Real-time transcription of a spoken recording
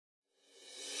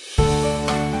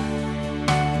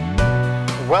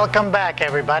Welcome back,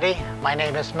 everybody. My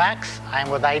name is Max. I'm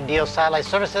with Ideal Satellite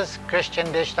Services,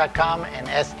 ChristianDish.com, and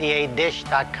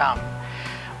SDADish.com.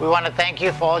 We want to thank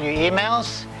you for all your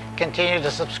emails. Continue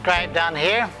to subscribe down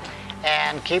here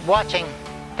and keep watching.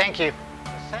 Thank you.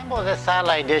 To assemble this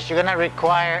satellite dish, you're going to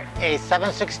require a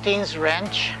 7/16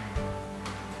 wrench,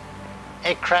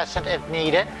 a crescent if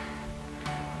needed,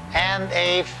 and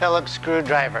a Phillips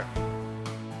screwdriver.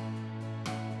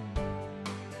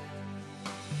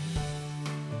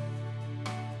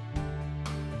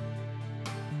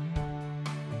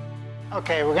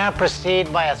 Okay, we're going to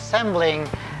proceed by assembling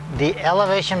the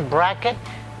elevation bracket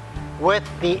with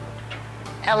the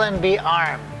LNB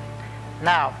arm.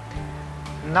 Now,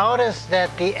 notice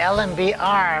that the LNB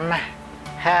arm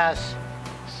has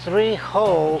 3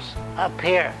 holes up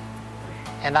here.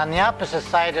 And on the opposite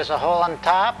side, there's a hole on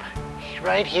top,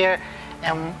 right here,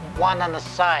 and one on the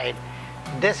side.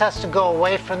 This has to go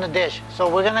away from the dish. So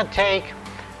we're going to take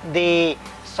the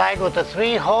side with the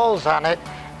 3 holes on it,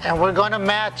 and we're going to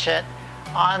match it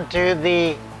onto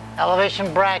the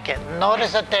elevation bracket.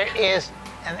 Notice that there is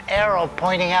an arrow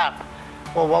pointing up.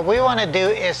 Well, what we want to do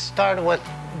is start with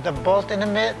the bolt in the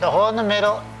mid, the hole in the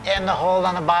middle, and the hole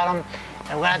on the bottom.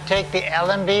 And we're going to take the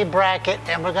LNB bracket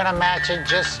and we're going to match it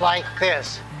just like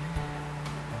this,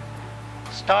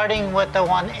 starting with the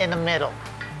one in the middle,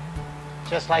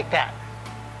 just like that.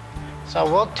 So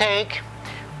we'll take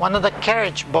one of the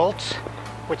carriage bolts,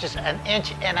 which is 1.5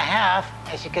 inches.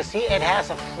 As you can see, it has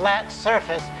a flat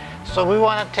surface. So we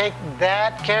want to take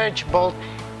that carriage bolt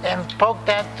and poke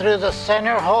that through the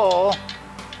center hole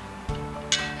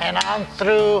and on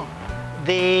through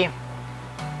the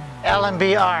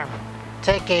LNB arm.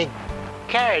 Take a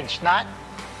carriage nut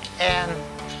and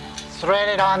thread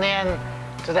it on in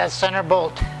to that center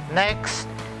bolt. Next,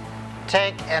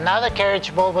 take another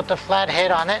carriage bolt with a flat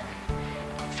head on it,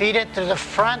 feed it to the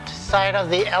front side of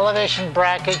the elevation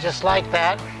bracket just like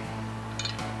that,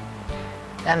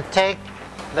 and take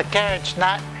the carriage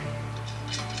nut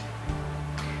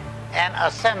and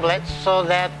assemble it so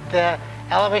that the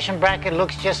elevation bracket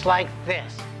looks just like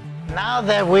this. Now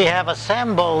that we have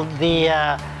assembled the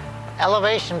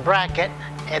elevation bracket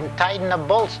and tightened the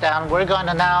bolts down, we're going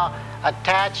to now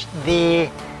attach the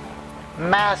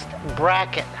mast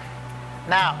bracket.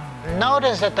 Now,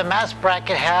 notice that the mast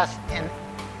bracket has an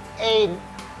A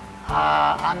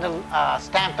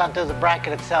stamped onto the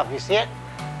bracket itself. You see it?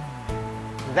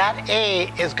 That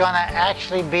A is going to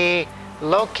actually be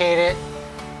located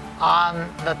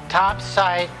on the top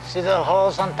side. See the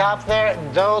holes on top there?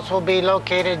 Those will be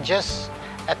located just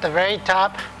at the very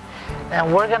top.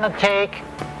 And we're going to take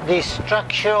the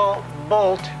structural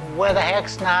bolt with a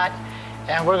hex nut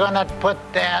and we're going to put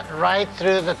that right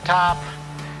through the top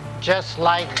just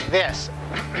like this.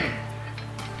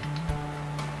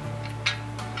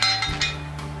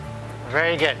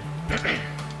 Very good.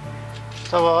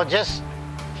 So we'll just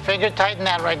finger tighten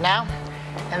that right now.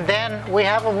 And then we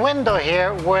have a window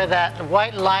here where that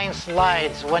white line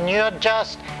slides. When you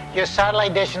adjust your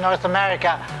satellite dish in North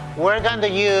America, we're going to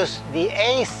use the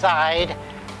A side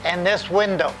and this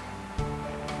window.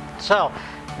 So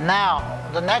now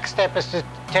the next step is to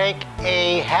take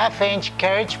a 1/2 inch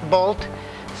carriage bolt,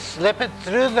 slip it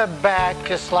through the back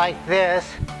just like this,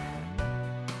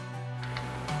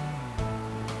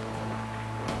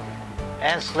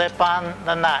 and slip on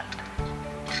the nut.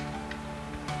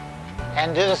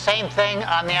 And do the same thing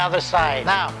on the other side.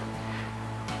 Now,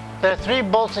 there are 3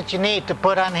 bolts that you need to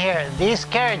put on here. These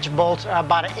carriage bolts are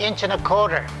about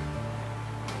 1.25 inches.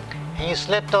 And you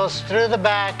slip those through the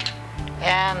back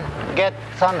and get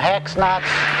some hex nuts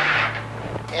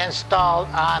installed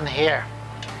on here.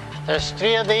 There's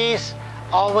 3 of these.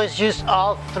 Always use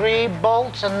all 3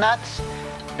 bolts and nuts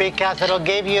because it'll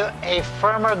give you a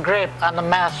firmer grip on the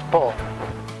mast pole.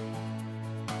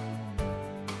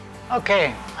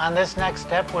 Okay, on this next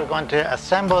step, we're going to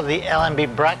assemble the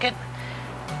LNB bracket.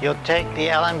 You'll take the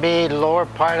LNB lower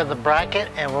part of the bracket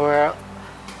and we'll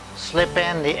slip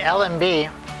in the LNB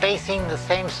facing the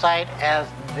same side as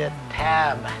the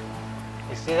tab.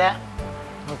 You see that?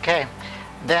 Okay,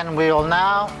 then we will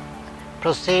now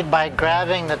proceed by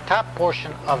grabbing the top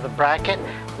portion of the bracket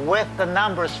with the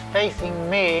numbers facing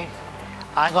me.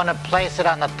 I'm going to place it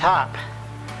on the top.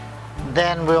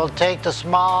 Then we'll take the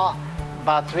small,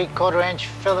 about 3/4 inch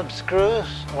Phillips screws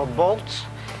or bolts,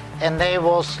 and they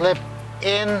will slip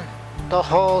in the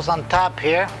holes on top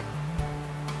here,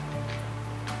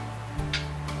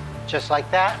 just like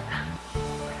that.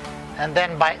 And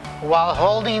then while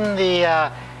holding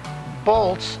the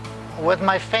bolts with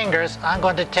my fingers, I'm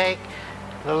going to take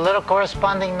the little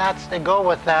corresponding nuts that go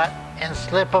with that and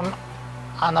slip them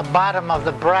on the bottom of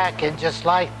the bracket just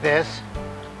like this.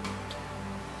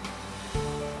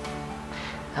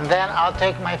 And then I'll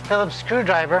take my Phillips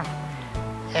screwdriver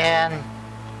and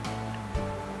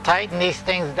tighten these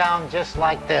things down just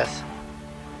like this.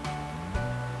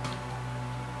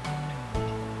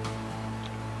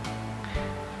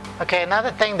 Okay,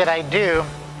 another thing that I do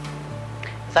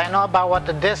is I know about what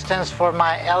the distance for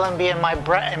my LMB in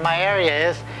my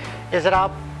area is that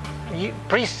I'll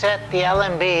preset the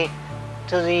LMB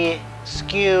to the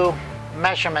skew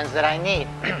measurements that I need.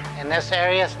 In this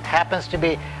area happens to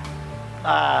be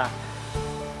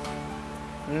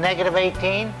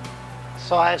 -18,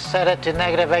 so I've set it to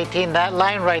 -18. That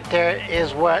line right there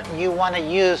is what you want to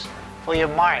use for your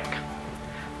mark.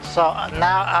 So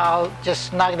now I'll just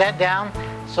snug that down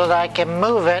so that I can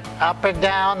move it up or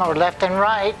down or left and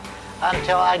right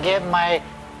until I get my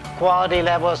quality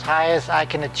level as high as I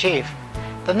can achieve.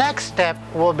 The next step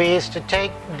will be is to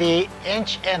take the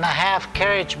 1.5"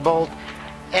 carriage bolt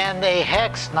and a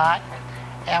hex knot,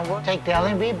 and we'll take the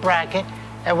LMB bracket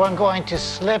and we're going to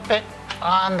slip it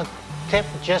on the tip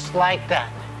just like that.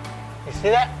 You see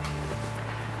that?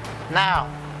 Now,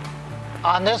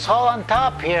 on this hole on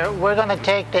top here, we're going to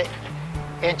take the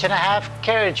 1.5"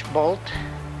 carriage bolt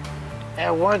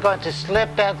and we're going to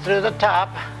slip that through the top.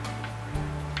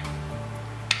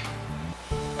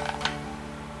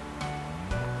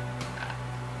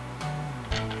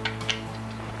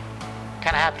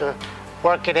 Kind of have to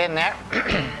work it in there.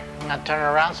 I'm going to turn it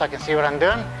around so I can see what I'm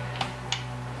doing.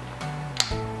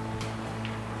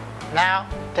 Now,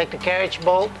 take the carriage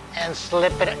bolt and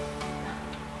slip it,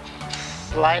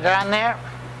 slide it on there.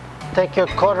 Take your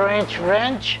 1/4"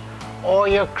 wrench or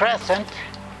your crescent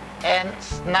and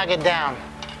snug it down.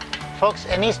 Folks,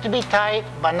 it needs to be tight,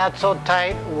 but not so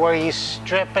tight where you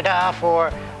strip it off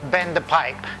or bend the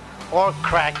pipe or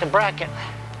crack the bracket.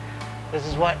 This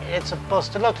is what it's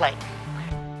supposed to look like.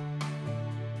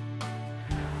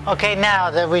 Okay,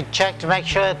 now that we checked to make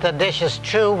sure that the dish is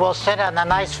true, we'll set it on a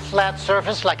nice flat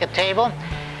surface like a table.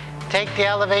 Take the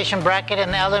elevation bracket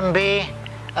and LMB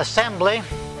assembly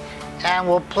and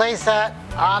we'll place that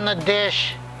on the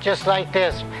dish just like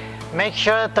this. Make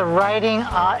sure that the writing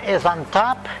is on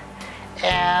top,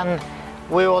 and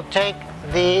we will take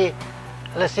the,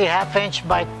 let's see, 1/2"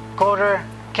 by 1/4"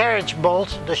 carriage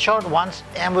bolts, the short ones,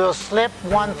 and we'll slip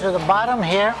one through the bottom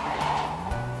here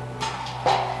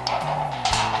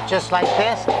just like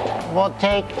this. We'll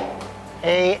take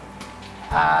a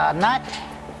nut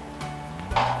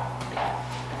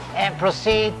and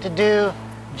proceed to do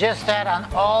just that on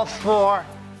all 4.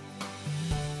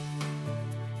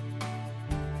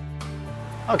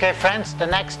 Okay friends, the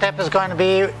next step is going to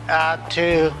be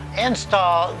to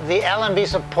install the LMB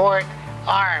support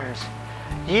arms.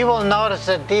 You will notice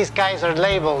that these guys are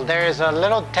labeled. There is a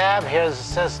little tab here that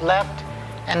says left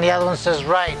and the other one says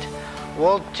right.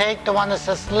 We'll take the one that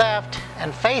says left,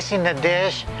 and facing the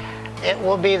dish, it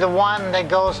will be the one that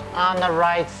goes on the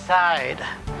right side.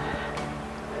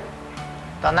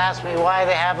 Don't ask me why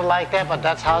they have it like that, but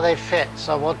that's how they fit.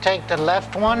 So we'll take the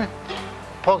left one,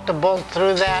 poke the bolt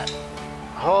through that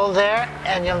hole there,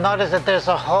 and you'll notice that there's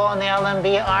a hole in the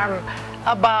LMB arm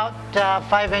about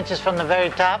 5 inches from the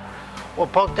very top. We'll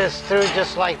poke this through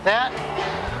just like that.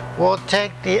 We'll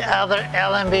take the other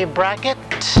LMB bracket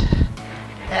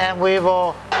and we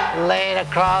will lay it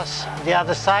across the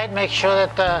other side. Make sure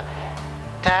that the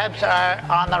tabs are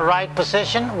on the right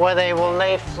position where they will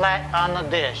lay flat on the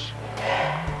dish.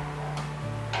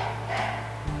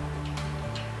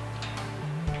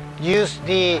 Use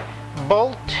the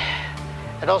bolt.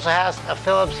 It also has a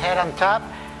Phillips head on top.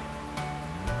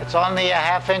 It's only a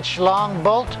 1/2" long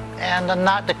bolt, and the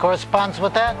nut that corresponds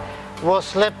with that. We'll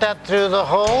slip that through the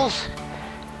holes.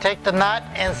 Take the nut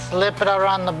and slip it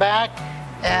around the back,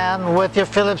 and with your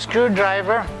Phillips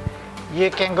screwdriver you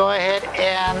can go ahead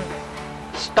and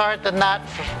start the nut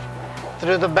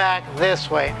through the back this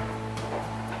way.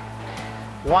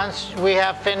 Once we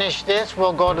have finished this,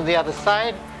 we'll go to the other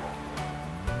side.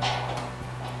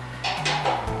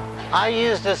 I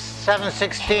use this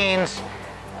 7/16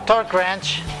 torque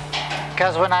wrench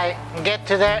because when I get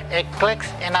to there, it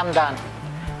clicks and I'm done.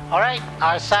 Alright,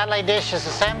 our satellite dish is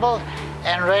assembled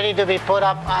and ready to be put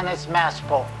up on its mast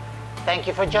pole. Thank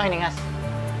you for joining us.